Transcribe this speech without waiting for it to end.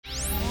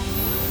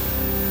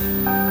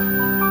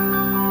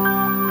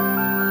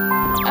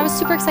I was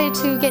super excited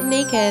to get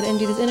naked and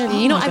do this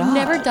interview. I've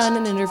never done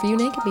an interview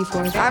naked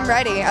before. I'm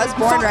ready. I was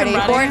born ready.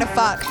 Born to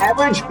fuck.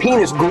 Average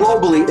penis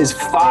globally is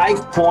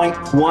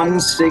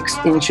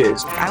 5.16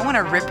 inches. I want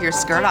to rip your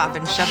skirt off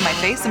and shove my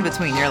face in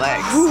between your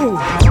legs.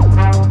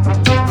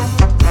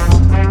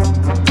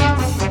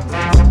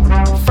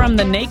 From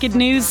the Naked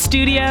News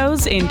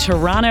studios in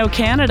Toronto,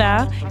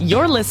 Canada,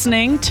 you're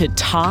listening to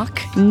Talk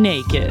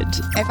Naked.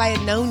 If I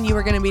had known you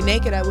were going to be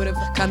naked, I would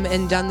have come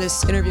and done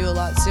this interview a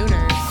lot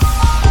sooner.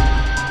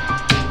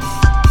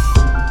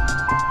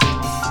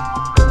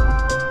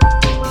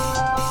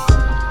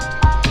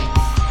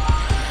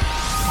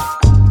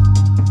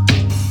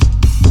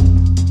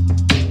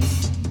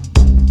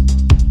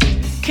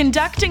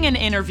 Conducting an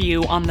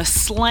interview on the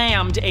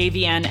slammed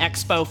AVN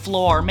Expo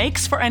floor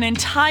makes for an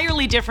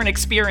entirely different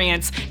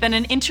experience than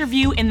an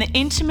interview in the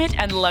intimate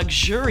and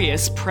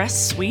luxurious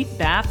press suite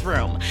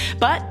bathroom.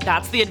 But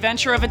that's the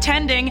adventure of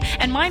attending,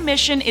 and my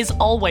mission is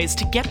always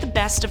to get the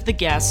best of the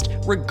guest,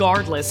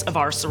 regardless of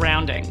our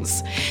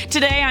surroundings.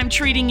 Today, I'm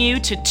treating you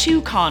to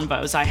two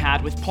convos I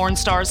had with porn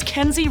stars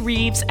Kenzie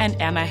Reeves and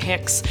Emma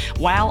Hicks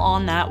while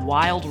on that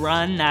wild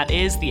run that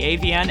is the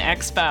AVN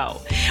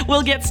Expo.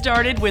 We'll get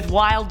started with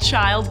Wild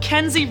Child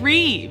Kenzie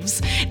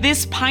Reeves.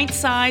 This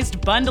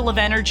pint-sized bundle of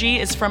energy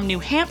is from New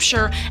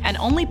Hampshire and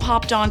only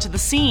popped onto the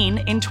scene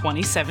in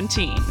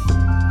 2017.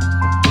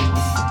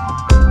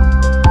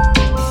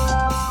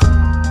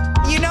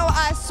 You know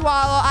I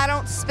swallow. I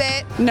don't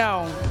spit.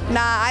 No. Nah,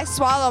 I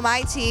swallow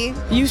my tea.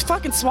 You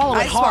fucking swallow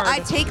it hard. I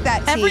take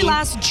that tea. Every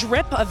last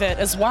drip of it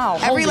as well.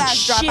 Every Holy last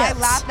shit. drop. I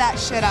lap that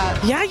shit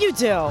up. Yeah, you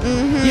do.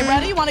 Mm-hmm. You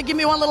ready? You want to give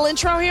me one little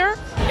intro here?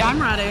 Yeah,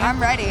 I'm ready.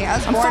 I'm ready. I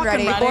was born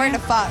fucking ready. Born to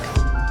fuck.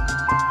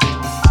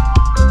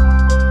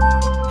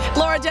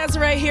 Laura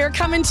Desiree here,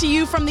 coming to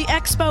you from the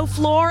expo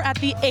floor at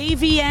the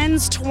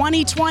AVN's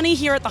 2020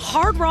 here at the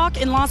Hard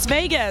Rock in Las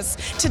Vegas.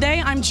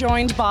 Today I'm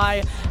joined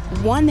by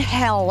one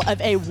hell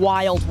of a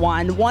wild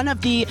one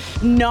of the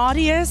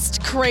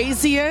naughtiest,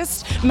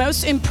 craziest,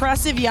 most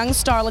impressive young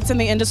starlets in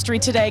the industry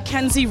today,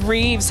 Kenzie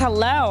Reeves.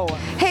 Hello.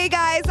 Hey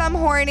guys, I'm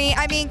horny.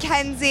 I mean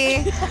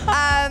Kenzie.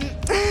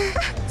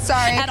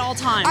 Sorry. At all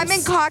times. I'm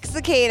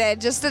intoxicated,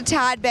 just a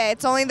tad bit.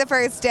 It's only the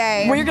first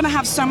day. We're going to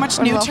have so much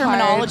new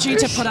terminology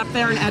to put up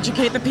there and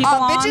educate the people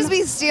on. Bitches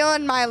be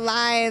stealing my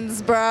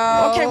lines,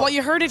 bro. Okay, well,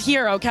 you heard it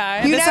here,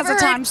 okay? This has a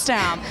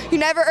timestamp. You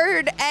never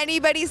heard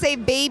anybody say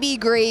baby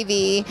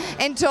gravy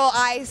until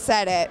I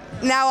said it.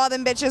 Now all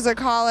them bitches are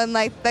calling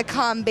like the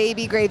cum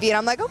baby gravy, and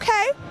I'm like,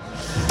 okay.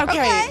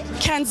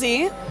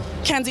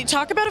 Kenzie,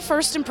 talk about a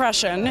first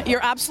impression.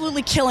 You're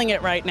absolutely killing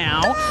it right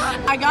now.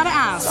 I gotta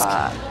ask,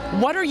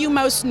 what are you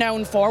most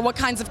known for? What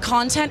kinds of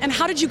content, and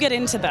how did you get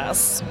into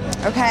this?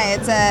 Okay,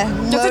 it's a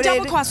loaded... That's a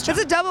double question.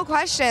 It's a double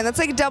question. That's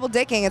like double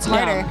dicking. It's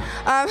harder.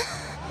 Yeah.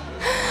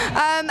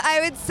 I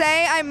would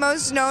say I'm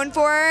most known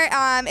for,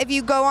 if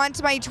you go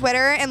onto my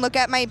Twitter and look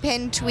at my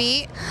pinned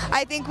tweet,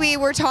 I think we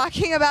were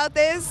talking about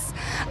this,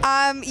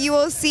 you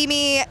will see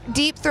me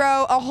deep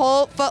throw a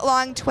whole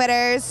foot-long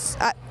Twitters.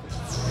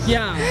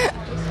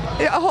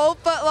 A whole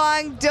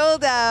foot-long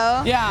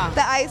dildo that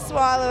I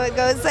swallow. It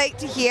goes like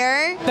to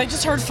here. They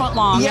just heard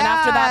foot-long, and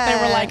after that they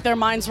were like, their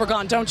minds were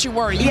gone. Don't you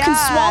worry. You can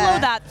swallow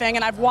that thing,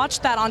 and I've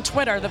watched that on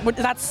Twitter.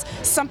 That's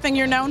something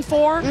you're known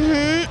for?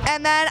 Mm-hmm.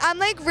 And then I'm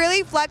like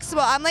really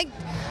flexible. I'm like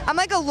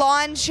a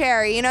lawn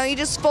chair, you know? You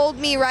just fold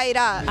me right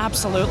up.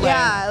 Absolutely.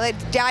 Yeah,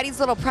 like daddy's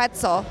little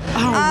pretzel.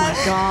 Oh my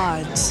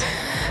God.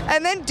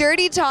 And then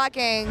dirty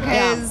talking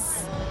is...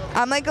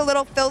 I'm like a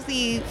little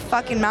filthy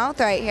fucking mouth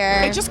right here.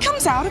 It just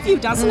comes out of you,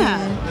 doesn't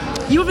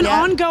it? You have an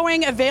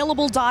ongoing,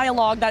 available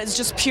dialogue that is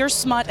just pure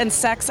smut and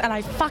sex, and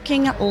I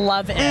fucking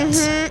love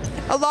it.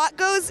 A lot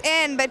goes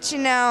in, but you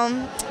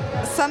know,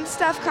 some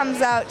stuff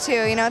comes out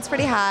too. You know, it's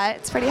pretty hot.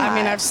 It's pretty hot. I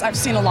mean, I've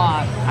seen a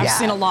lot. I've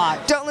seen a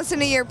lot. Don't listen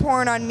to your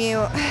porn on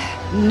mute.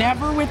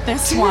 Never with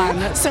this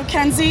one. So,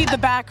 Kenzie, the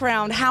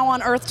background. How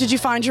on earth did you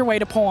find your way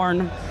to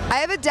porn? I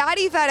have a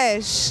daddy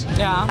fetish.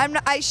 Yeah.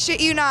 I shit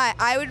you not.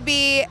 I would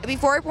be,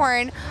 before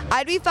porn,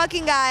 I'd be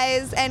fucking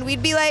guys, and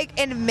we'd be like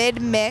in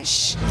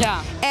mid-mish.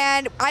 Yeah.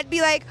 And I'd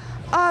be like,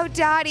 oh,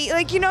 daddy.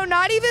 Like, you know,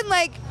 not even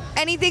like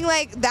anything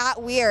like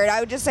that weird. I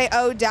would just say,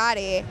 oh,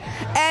 daddy.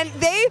 And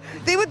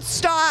they would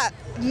stop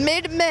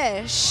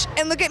mid-mish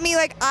and look at me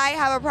like I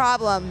have a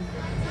problem.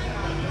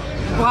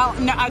 Well,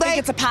 no, I think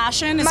it's a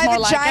passion. It's more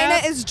like it. My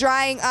vagina is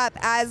drying up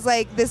as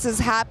like this is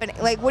happening.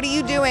 Like, what are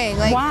you doing?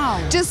 Like,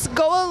 wow. Just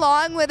go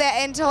along with it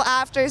until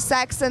after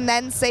sex and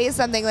then say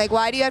something. Like,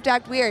 why do you have to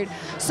act weird?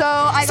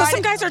 So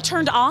some guys are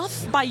turned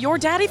off by your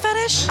daddy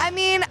fetish? I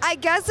mean, I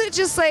guess it's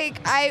just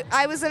like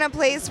I was in a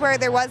place where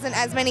there wasn't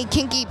as many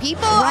kinky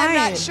people. Right.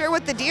 I'm not sure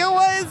what the deal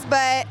was,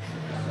 but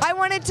I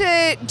wanted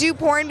to do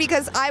porn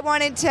because I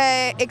wanted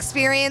to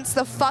experience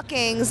the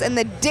fuckings and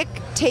the dick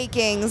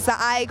takings that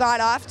I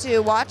got off to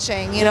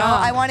watching, you know?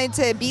 I wanted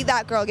to be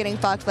that girl getting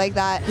fucked like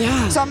that.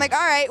 Yeah. So I'm like, all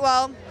right,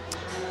 well,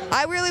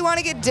 I really want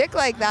to get dick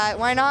like that.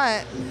 Why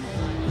not?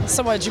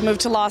 So what, did you move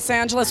to Los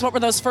Angeles? What were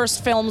those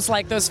first films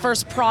like, those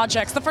first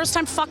projects, the first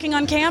time fucking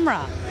on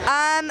camera?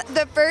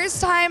 The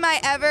first time I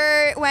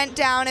ever went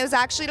down, it was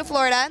actually to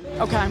Florida.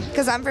 Okay.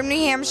 Because I'm from New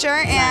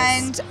Hampshire,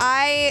 and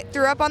I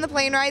threw up on the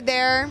plane ride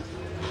there.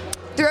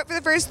 Threw up for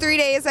the first 3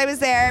 days I was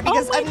there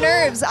because of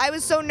nerves. I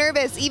was so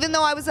nervous, even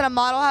though I was in a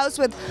model house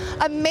with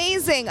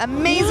amazing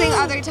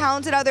other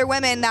talented other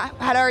women that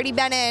had already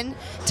been in,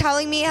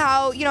 telling me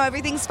how,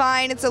 everything's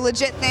fine, it's a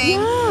legit thing.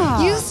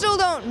 Yeah. You still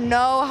don't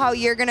know how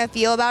you're gonna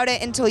feel about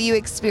it until you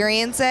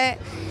experience it.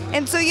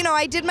 And so,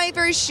 I did my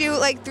first shoot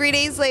like 3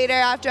 days later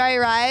after I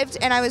arrived,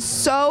 and I was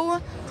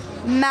so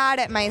mad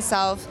at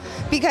myself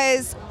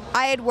because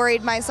I had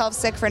worried myself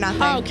sick for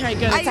nothing. Okay,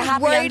 good. It's a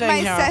happy worried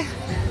ending here.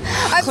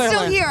 I'm Clearly.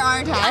 still here,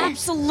 aren't I?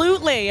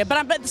 Absolutely.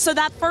 But so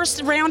that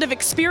first round of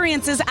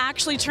experiences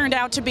actually turned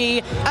out to be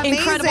Amazing,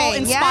 incredible,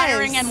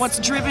 inspiring, yes. and what's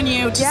driven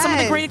you to some of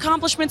the Yes. great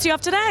accomplishments you have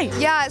today.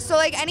 Yeah, so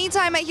like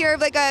anytime I hear of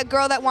like a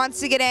girl that wants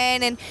to get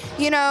in and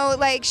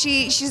like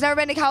she's never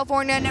been to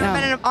California, never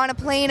been on a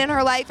plane in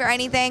her life or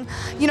anything,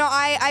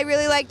 I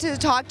really like to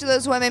talk to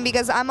those women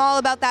because I'm all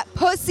about that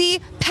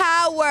pussy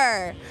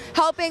power.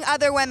 Helping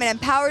other women,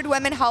 empowered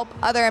women help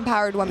other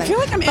empowered women. I feel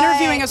like I'm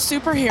interviewing a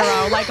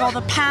superhero, like all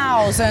the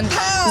pows and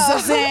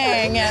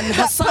Zazing and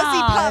Hassan. Pussy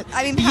pump.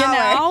 I mean,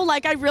 power.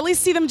 Like I really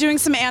see them doing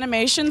some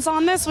animations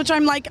on this, which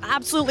I'm like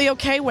absolutely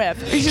okay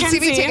with. You should see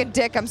me Kenzie, take a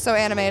dick. I'm so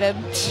animated.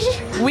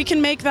 we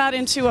can make that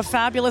into a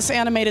fabulous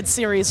animated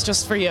series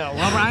just for you, all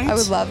right? I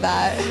would love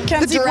that.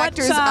 Kenzie, the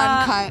director's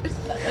uncut.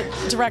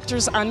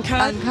 Director's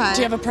uncut? Uncut.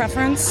 Do you have a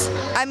preference?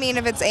 I mean,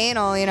 if it's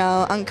anal,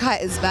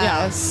 uncut is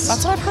best.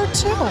 That's what I've heard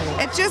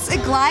too.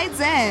 It glides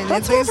in.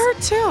 That's what I've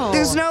heard too.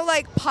 There's no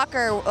like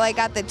pucker like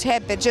at the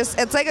tip.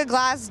 It's like a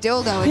glass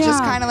dildo. It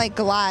just kind of like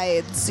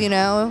glides, It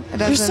You're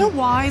doesn't. so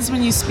wise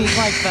when you speak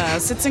like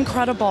this. It's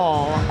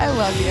incredible. I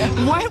love you.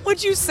 What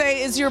would you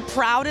say is your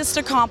proudest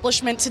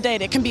accomplishment to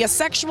date? It can be a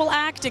sexual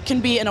act, it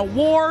can be an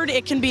award,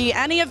 it can be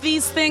any of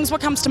these things.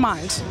 What comes to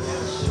mind?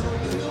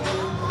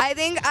 I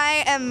think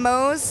I am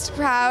most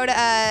proud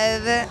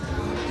of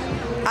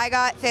I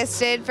got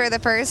fisted for the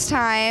first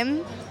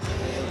time.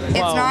 It's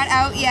Whoa. not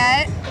out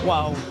yet,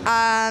 Whoa.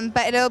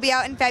 but it'll be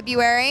out in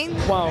February.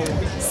 Whoa.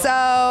 So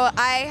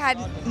I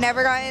had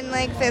never gotten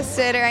like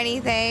fisted or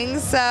anything.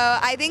 So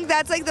I think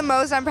that's like the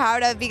most I'm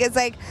proud of because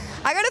like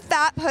I got a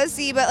fat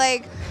pussy, but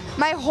like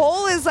my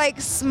hole is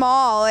like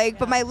small, like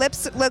but my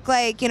lips look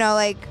like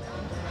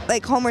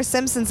like Homer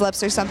Simpson's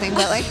lips or something,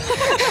 but like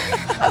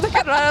I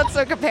don't know how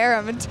to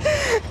compare them.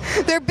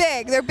 They're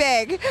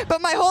big,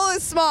 but my hole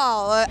is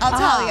small. I'll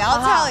tell you.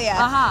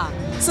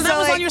 So that So,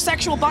 was like- on your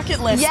sexual bucket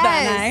list then,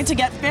 Yes. To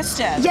get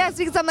fisted. Yes,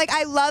 because I'm like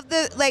I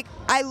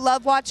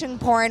love watching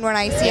porn when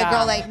I see a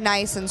girl like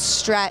nice and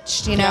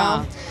stretched,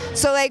 Yeah.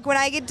 So like when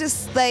I get to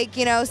like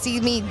see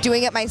me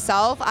doing it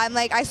myself, I'm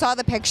like I saw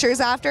the pictures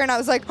after and I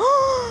was like,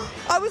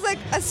 I was like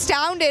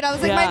astounded. I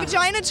was like, Yeah. my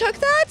vagina took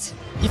that.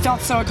 You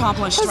felt so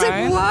accomplished, I was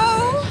right? like,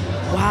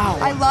 whoa. Wow.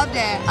 I loved it.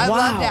 I Wow.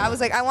 loved it. I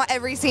was like, I want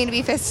every scene to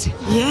be fisted.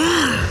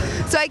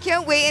 Yeah. So I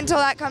can't wait until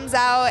that comes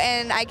out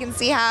and I can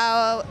see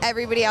how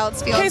everybody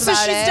else feels Okay, about so it.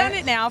 she's done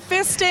it now.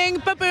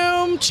 Fisting,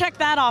 ba-boom. Check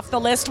that off the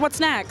list. What's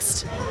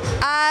next?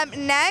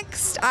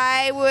 Next,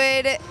 I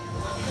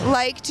would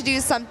like to do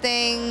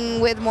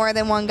something with more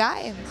than one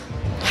guy.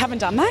 Haven't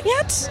done that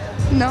yet?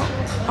 No.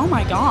 Oh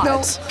my God.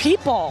 No.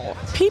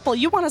 People,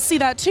 you want to see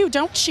that too,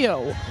 don't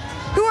you?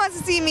 Who wants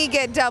to see me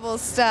get double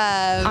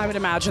stuffed? I would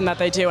imagine that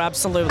they do,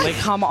 absolutely.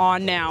 Come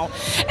on now.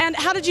 And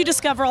how did you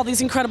discover all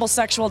these incredible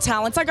sexual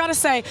talents? I gotta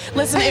say,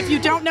 listen, if you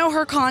don't know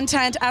her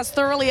content as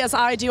thoroughly as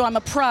I do, I'm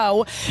a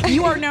pro.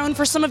 You are known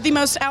for some of the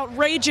most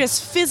outrageous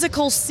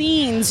physical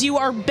scenes. You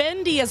are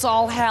bendy as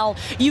all hell.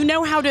 You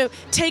know how to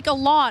take a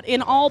lot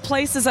in all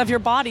places of your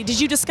body. Did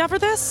you discover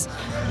this?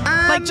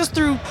 Like just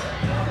through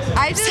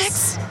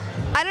sex?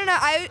 I don't know.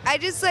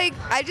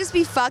 I just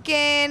be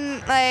fucking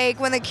like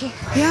when the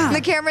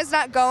camera's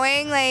not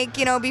going, like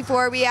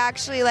before we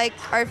actually like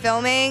are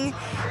filming,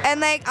 and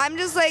like I'm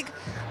just like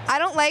I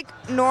don't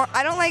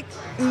like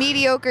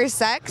mediocre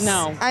sex.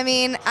 No. I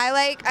mean I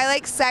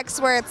like sex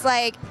where it's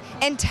like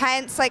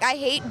intense. Like I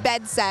hate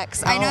bed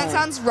sex. I know it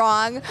sounds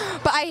wrong,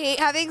 but I hate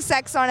having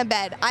sex on a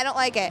bed. I don't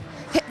like it.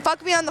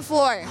 Fuck me on the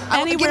floor.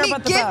 Anywhere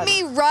but the bed.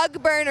 Give me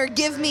rug burn or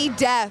give me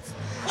death.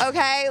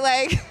 Okay,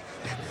 like.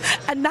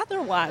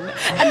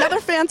 Another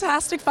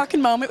fantastic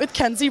fucking moment with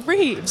Kenzie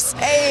Reeves.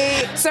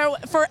 Hey. So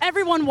for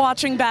everyone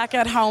watching back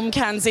at home,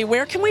 Kenzie,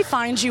 where can we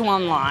find you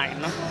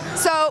online?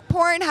 So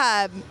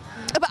Pornhub.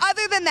 But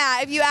other than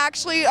that, if you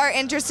actually are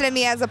interested in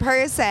me as a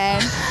person,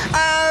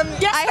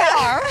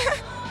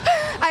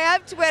 I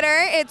have Twitter.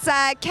 It's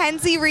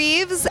Kenzie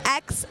Reeves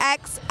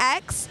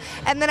XXX,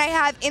 and then I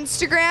have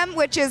Instagram,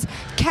 which is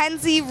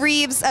Kenzie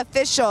Reeves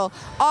Official.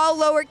 All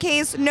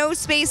lowercase, no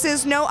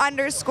spaces, no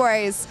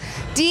underscores.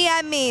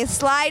 DM me,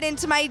 slide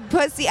into my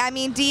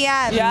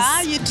DMs.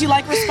 Yeah, do you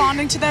like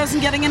responding to those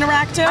and getting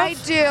interactive? I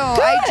do. Good.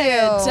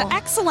 I do.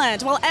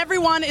 Excellent. Well,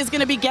 everyone is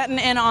going to be getting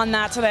in on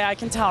that today, I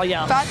can tell you.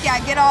 Fuck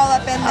yeah, get all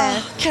up in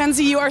there.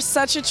 Kenzie, you are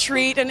such a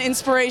treat and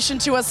inspiration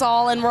to us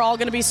all, and we're all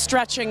going to be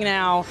stretching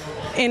now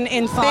in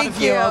thought Thank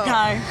of you, you.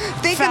 okay?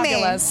 Think of me.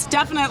 Fabulous.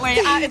 Definitely.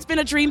 It's been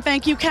a dream.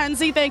 Thank you,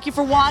 Kenzie. Thank you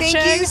for watching.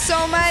 Thank you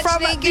so much,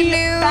 From Naked the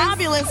News.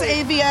 fabulous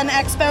AVN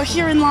Expo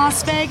here in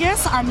Las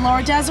Vegas, I'm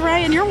Laura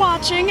Desiree, and you're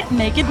watching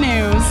Naked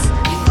News.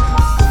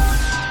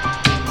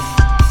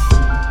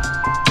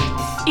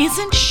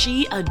 Isn't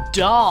she a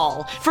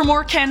doll? For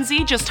more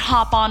Kenzie, just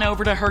hop on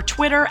over to her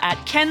Twitter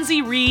at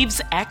Kenzie Reeves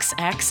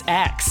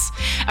XXX.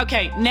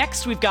 Okay,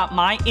 next we've got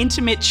my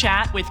intimate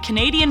chat with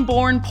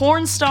Canadian-born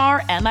porn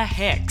star Emma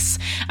Hicks.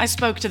 I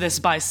spoke to this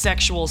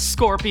bisexual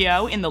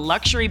Scorpio in the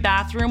luxury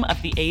bathroom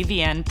of the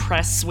AVN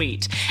press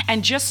suite.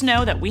 And just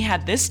know that we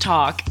had this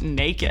talk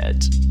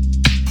naked.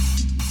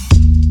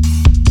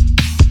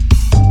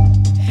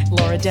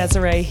 Laura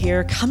Desiree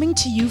here, coming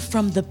to you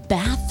from the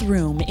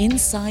bathroom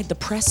inside the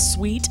press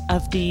suite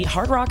of the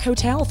Hard Rock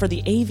Hotel for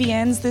the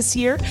AVNs this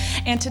year.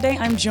 And today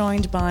I'm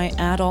joined by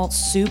adult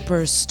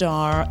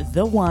superstar,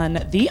 the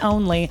one, the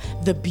only,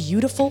 the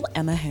beautiful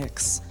Emma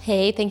Hicks.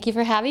 Hey, thank you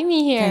for having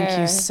me here. Thank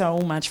you so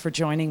much for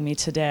joining me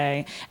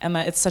today.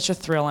 Emma, it's such a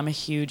thrill. I'm a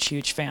huge,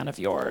 huge fan of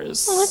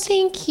yours. Oh,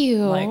 thank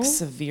you. Like,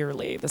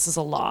 severely. This is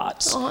a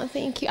lot. Oh,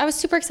 thank you. I was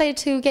super excited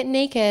to get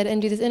naked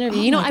and do this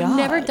interview. Oh my I've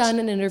never God. done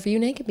an interview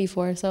naked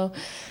before, so.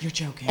 You're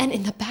joking. And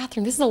in the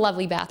bathroom. This is a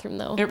lovely bathroom,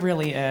 though. It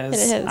really is.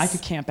 It is. I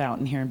could camp out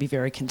in here and be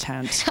very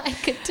content. I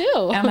could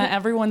too. Emma,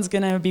 everyone's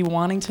going to be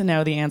wanting to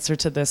know the answer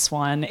to this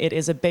one. It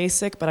is a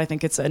basic, but I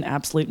think it's an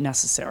absolute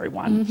necessary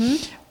one.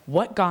 Mm-hmm.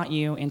 What got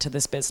you into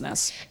this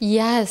business?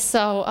 Yes,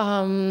 so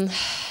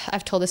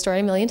I've told this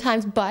story a million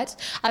times, but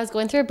I was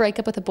going through a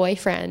breakup with a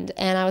boyfriend,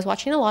 and I was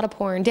watching a lot of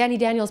porn, Danny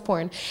Daniels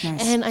porn,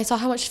 Nice. and I saw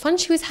how much fun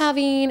she was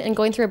having, and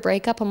going through a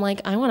breakup, I'm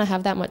like, I want to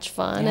have that much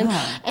fun.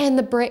 Yeah. And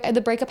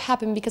the breakup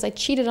happened because I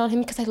cheated on him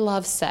because I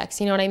love sex,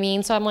 you know what I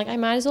mean? So I'm like, I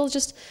might as well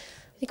just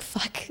like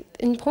fuck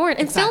in porn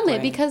and film Exactly.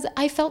 it because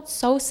I felt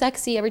so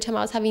sexy every time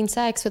I was having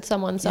sex with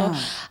someone. So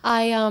Yeah.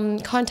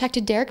 I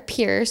contacted Derek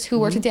Pierce, who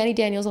worked with Danny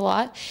Daniels a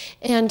lot,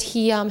 and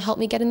he helped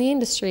me get in the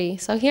industry.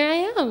 So here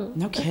I am.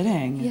 No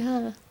kidding.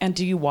 Yeah. And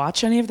do you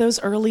watch any of those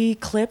early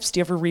clips? Do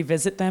you ever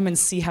revisit them and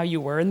see how you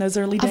were in those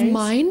early days? Of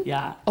mine?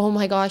 Yeah. Oh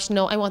my gosh,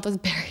 no, I want those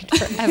buried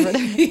forever.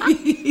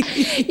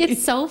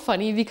 It's so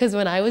funny because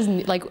when I was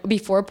like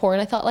before porn,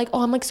 I thought like,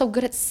 oh, I'm like so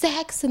good at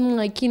sex and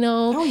like, you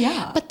know. Oh,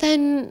 yeah. But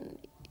then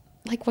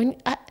like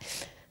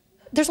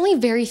there's only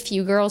very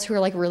few girls who are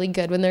like really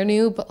good when they're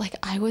new, but like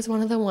I was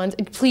one of the ones.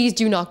 Please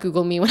do not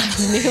Google me when I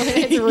was new.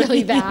 It's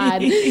really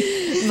bad.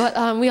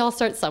 But we all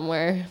start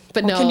somewhere.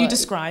 But Well, no. can you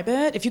describe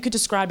it? If you could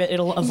describe it,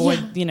 it'll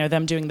avoid,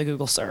 them doing the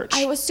Google search.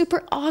 I was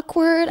super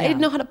awkward. I Yeah.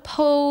 didn't know how to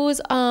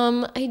pose.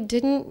 I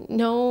didn't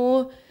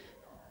know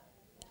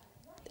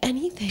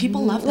anything.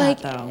 People love that,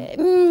 though.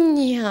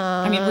 Yeah.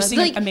 I mean, we're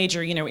seeing like, a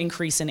major,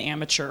 increase in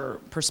amateur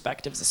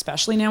perspectives,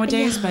 especially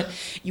nowadays. Yeah. But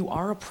you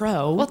are a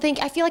pro. well,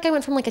 I feel like I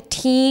went from like a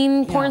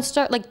teen porn Yeah.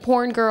 star, like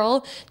porn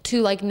girl,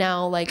 to like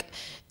now like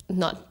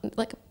not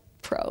like a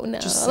pro now.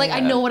 Just Like say I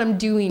it. know what I'm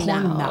doing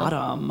Porn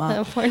now.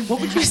 madam. Porn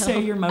What would you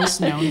say you're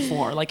most known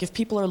for? Like, if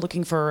people are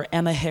looking for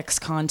Emma Hicks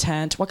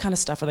content, what kind of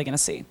stuff are they going to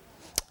see?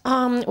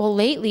 Well,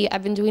 lately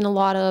I've been doing a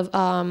lot of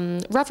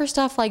rougher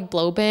stuff like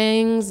blow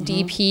bangs,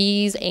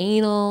 DPs,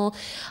 anal.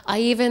 I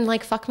even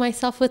like fuck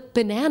myself with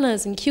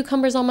bananas and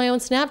cucumbers on my own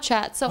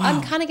Snapchat. So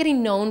I'm kind of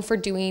getting known for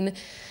doing,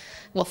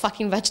 well,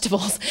 fucking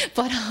vegetables.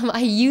 But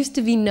I used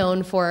to be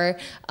known for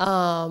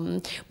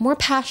more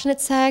passionate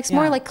sex,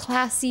 more Yeah. like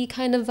classy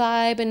kind of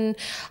vibe. And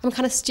I'm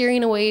kind of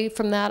steering away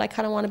from that. I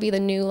kind of want to be the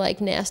new like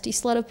nasty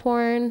slut of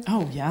porn.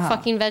 Oh, yeah.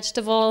 Fucking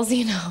vegetables,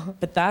 you know.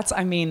 But that's,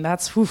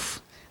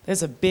 oof.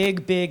 There's a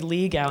big, big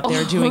league out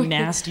there doing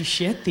nasty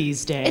shit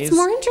these days. It's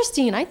more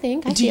interesting, I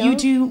think. Do you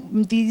do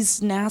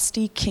these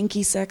nasty,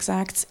 kinky sex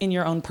acts in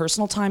your own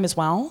personal time as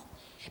well?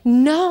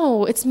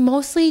 No, it's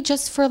mostly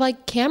just for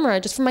like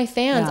camera, just for my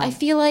fans. Yeah. I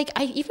feel like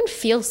I even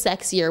feel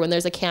sexier when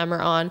there's a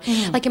camera on.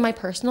 Like in my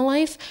personal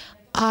life,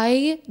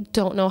 I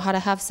don't know how to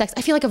have sex.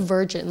 I feel like a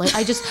virgin. Like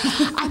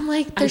I'm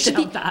like there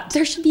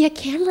should be a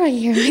camera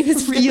here. Like,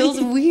 this feels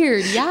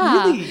weird.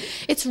 Yeah, Really?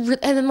 it's and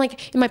then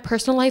like in my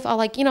personal life, I'll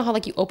like how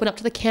like you open up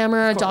to the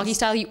camera, doggy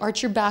style, you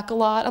arch your back a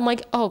lot. I'm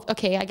like, oh,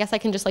 okay, I guess I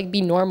can just like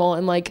be normal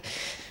and like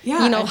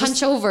and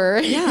hunch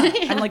over. Yeah,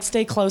 and like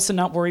stay close and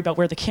not worry about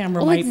where the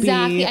camera might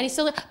exactly. be. And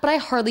but I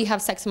hardly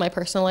have sex in my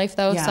personal life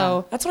though. Yeah.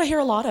 So That's what I hear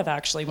a lot of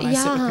actually when I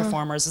sit with Yeah.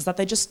 performers is that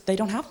they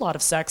don't have a lot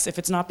of sex if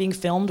it's not being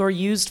filmed or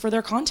used for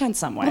their content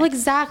some way. Well,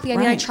 exactly. I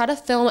mean, I Right. try to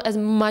film as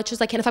much as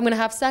I can. If I'm going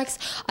to have sex,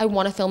 I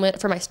want to film it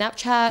for my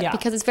Snapchat Yeah.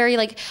 because it's very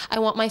like, I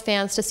want my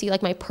fans to see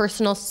like my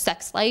personal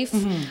sex life.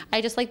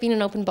 I just like being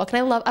an open book.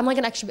 And I'm like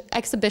an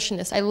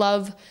exhibitionist. I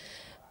love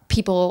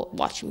people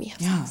watching me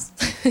have Yeah.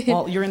 sex.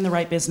 Well, you're in the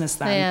right business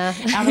then.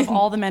 Yeah. Out of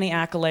all the many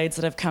accolades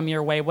that have come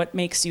your way, what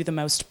makes you the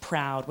most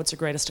proud? What's your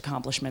greatest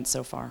accomplishment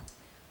so far?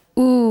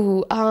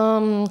 Ooh,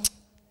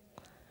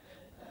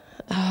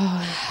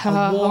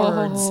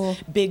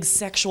 Awards, big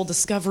sexual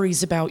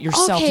discoveries about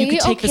yourself. You Okay, could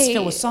take this okay.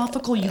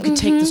 philosophical, you could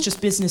take this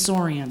just business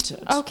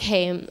oriented.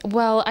 Okay,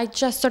 well, I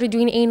just started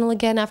doing anal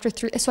again after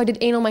so I did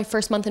anal my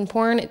first month in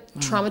porn. It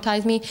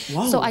traumatized me.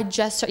 Whoa. So I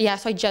just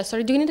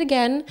started doing it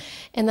again,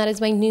 and that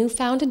is my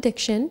newfound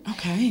addiction.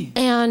 Okay.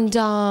 And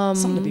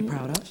Something to be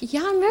proud of.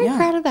 yeah, I'm very Yeah.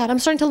 proud of that. I'm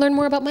starting to learn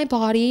more about my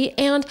body,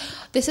 and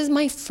this is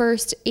my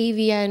first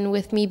AVN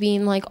with me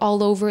being like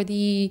all over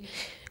the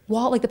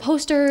wall, like the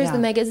posters, Yeah. the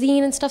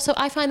magazine and stuff. So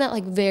I find that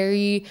like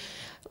very,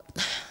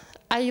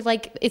 I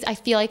like it. I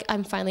feel like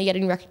I'm finally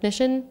getting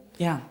recognition.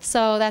 Yeah.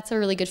 So that's a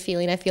really good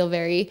feeling. I feel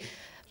very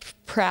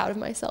proud of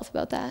myself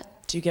about that.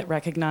 Do you get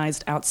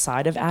recognized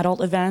outside of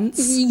adult events?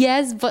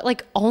 Yes, but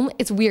like only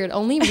it's weird.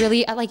 Only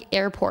really at like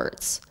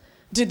airports.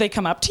 Did they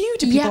come up to you?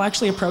 Did people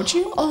actually approach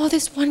you? Oh,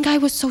 this one guy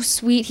was so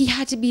sweet. He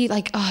had to be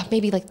like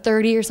maybe like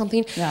 30 or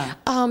something. Yeah.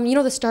 You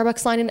know the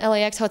Starbucks line in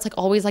LAX, how it's like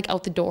always like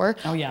out the door.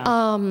 Oh, yeah.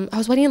 I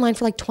was waiting in line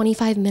for like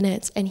 25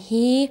 minutes, and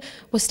he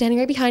was standing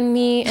right behind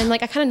me, and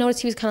like I kind of noticed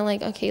he was kind of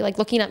like, okay, like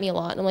looking at me a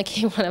lot, and I'm like,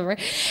 hey, whatever.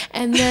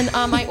 And then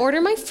I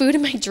ordered my food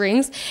and my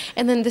drinks,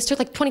 and then this took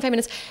like 25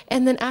 minutes,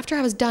 and then after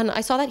I was done, I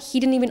saw that he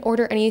didn't even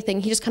order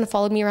anything. He just kind of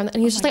followed me around, and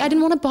he was just like, I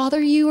didn't want to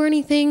bother you or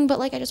anything, but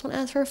like I just want to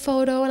ask for a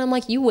photo, and I'm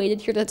like, you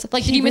waited here to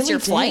like, did you miss really your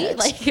flight? did.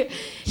 Like,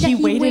 yeah, He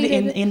waited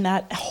in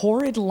that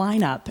horrid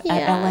lineup at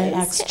Yes.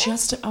 LAX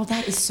just to, oh,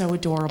 that is so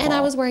adorable. And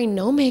I was wearing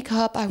no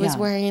makeup. I was Yeah.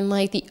 wearing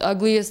like the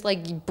ugliest,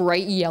 like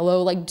bright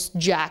yellow, like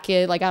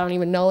jacket. Like I don't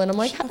even know. And I'm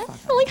like, how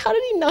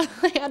did he know?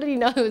 Like, how did he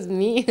know it was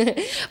me?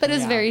 But it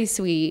was Yeah. very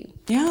sweet.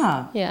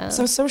 Yeah. Yeah.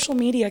 So social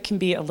media can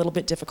be a little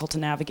bit difficult to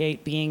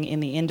navigate being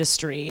in the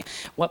industry.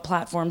 What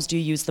platforms do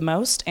you use the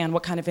most, and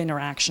what kind of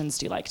interactions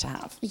do you like to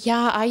have?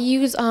 Yeah, I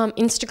use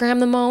Instagram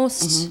the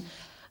most.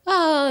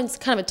 It's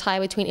kind of a tie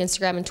between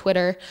Instagram and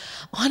Twitter.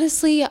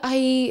 Honestly,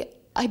 I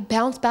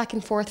bounce back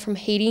and forth from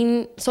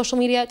hating social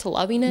media to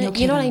loving it. No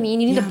You know what I kidding.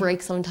 mean? You need Yeah. a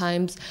break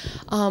sometimes.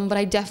 But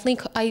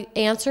I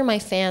answer my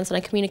fans and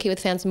I communicate with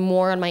fans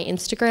more on my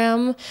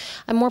Instagram.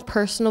 I'm more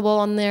personable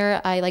on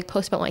there. I like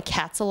post about my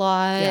cats a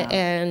lot, Yeah.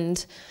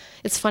 and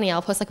it's funny,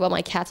 I'll post like about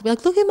my cats. I'll be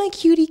like, look at my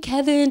cutie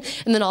Kevin.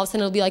 And then all of a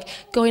sudden it'll be like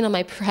going on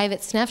my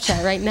private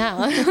Snapchat right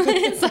now.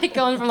 It's like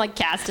going from like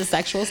cats to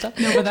sexual stuff.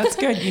 No, but that's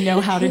good. You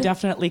know how to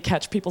definitely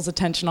catch people's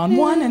attention on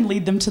one and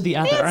lead them to the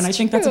other. And I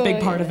think that's a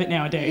big part of it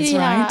nowadays,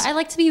 Yeah, right? I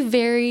like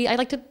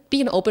to be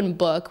an open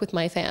book with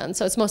my fans.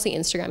 So it's mostly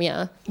Instagram,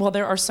 yeah. Well,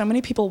 there are so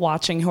many people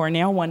watching who are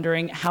now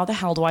wondering, how the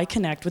hell do I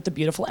connect with the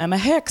beautiful Emma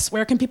Hicks?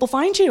 Where can people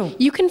find you?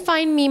 You can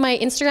find me, my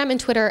Instagram and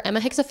Twitter, Emma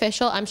Hicks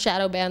Official. I'm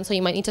shadow banned, so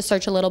you might need to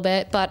search a little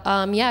bit. But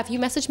yeah, if you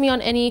message me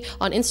on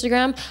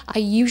Instagram, I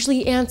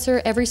usually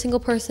answer every single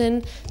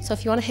person. So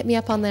if you want to hit me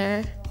up on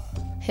there,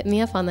 hit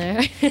me up on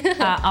there.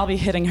 I'll be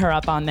hitting her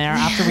up on there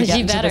after we get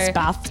You into this better.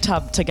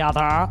 bathtub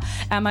together.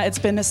 Emma, it's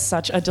been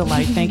such a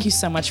delight. Thank you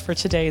so much for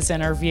today's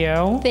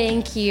interview.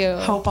 Thank you.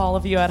 Hope all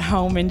of you at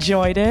home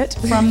enjoyed it.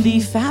 From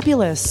the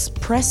fabulous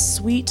Press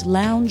Suite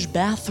Lounge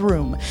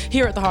Bathroom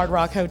here at the Hard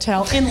Rock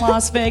Hotel in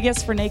Las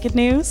Vegas for Naked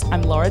News,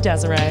 I'm Laura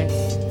Desiree.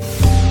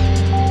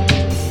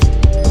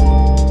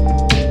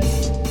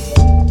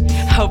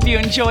 Hope you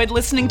enjoyed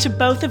listening to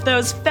both of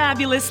those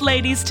fabulous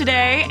ladies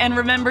today. And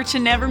remember to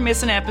never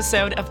miss an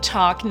episode of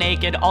Talk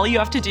Naked. All you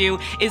have to do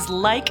is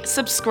like,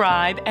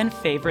 subscribe, and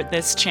favorite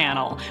this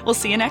channel. We'll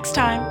see you next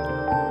time.